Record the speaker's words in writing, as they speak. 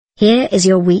Here is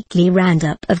your weekly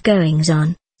roundup of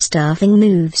goings-on, staffing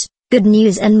moves, good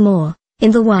news and more,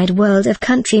 in the wide world of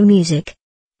country music.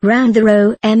 Round the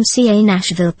Row MCA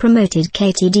Nashville promoted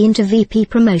Katie Dean to VP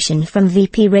Promotion from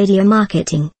VP Radio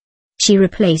Marketing. She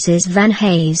replaces Van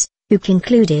Hayes, who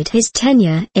concluded his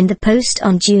tenure in the Post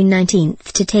on June 19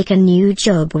 to take a new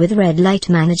job with Red Light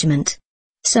Management.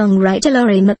 Songwriter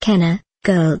Laurie McKenna,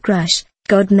 Girl Crush,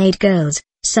 God Made Girls,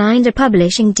 signed a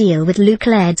publishing deal with Luke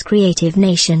Laird's Creative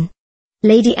Nation.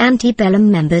 Lady Antebellum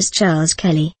members Charles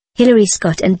Kelly, Hilary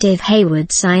Scott and Dave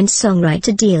Hayward signed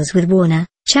songwriter deals with Warner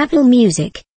Chappell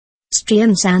Music.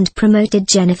 Stream Sound promoted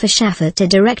Jennifer Schaffer to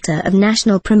Director of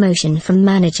National Promotion from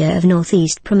Manager of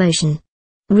Northeast Promotion.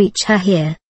 Reach Her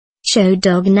Here. Show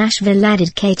Dog Nashville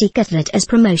added Katie Cutlett as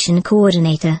Promotion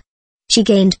Coordinator. She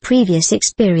gained previous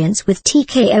experience with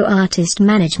TKO Artist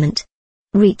Management.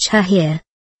 Reach Her Here.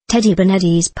 Teddy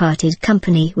Benedis parted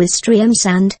company with Stream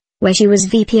Sound, where she was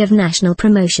VP of National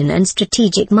Promotion and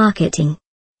Strategic Marketing.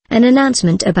 An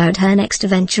announcement about her next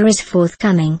venture is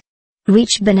forthcoming.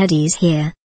 Reach Benedis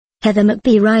Here. Heather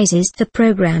McBee rises to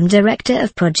Program Director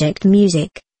of Project Music,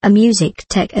 a music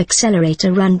tech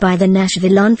accelerator run by the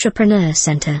Nashville Entrepreneur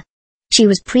Center. She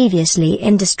was previously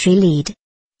industry lead.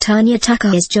 Tanya Tucker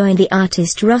has joined the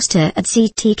artist roster at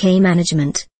CTK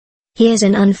Management. Here's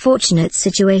an unfortunate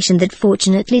situation that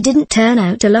fortunately didn't turn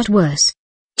out a lot worse.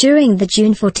 During the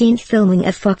June 14 filming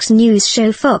of Fox News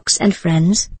show Fox and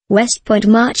Friends, West Point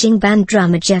marching band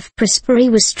drummer Jeff Prispery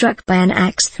was struck by an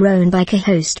axe thrown by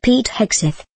co-host Pete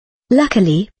Hegseth.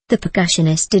 Luckily, the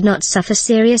percussionist did not suffer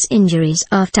serious injuries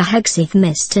after Hegseth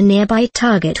missed a nearby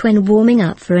target when warming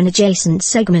up for an adjacent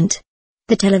segment.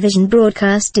 The television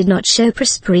broadcast did not show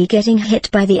Prispery getting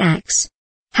hit by the axe.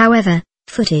 However,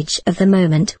 footage of the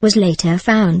moment was later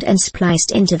found and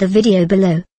spliced into the video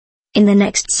below. In the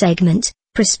next segment,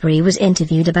 Prispery was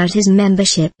interviewed about his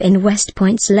membership in West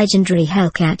Point's legendary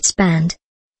Hellcats band.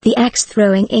 The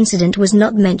axe-throwing incident was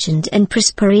not mentioned and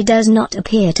Prispery does not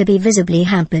appear to be visibly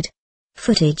hampered.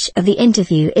 Footage of the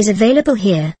interview is available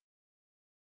here.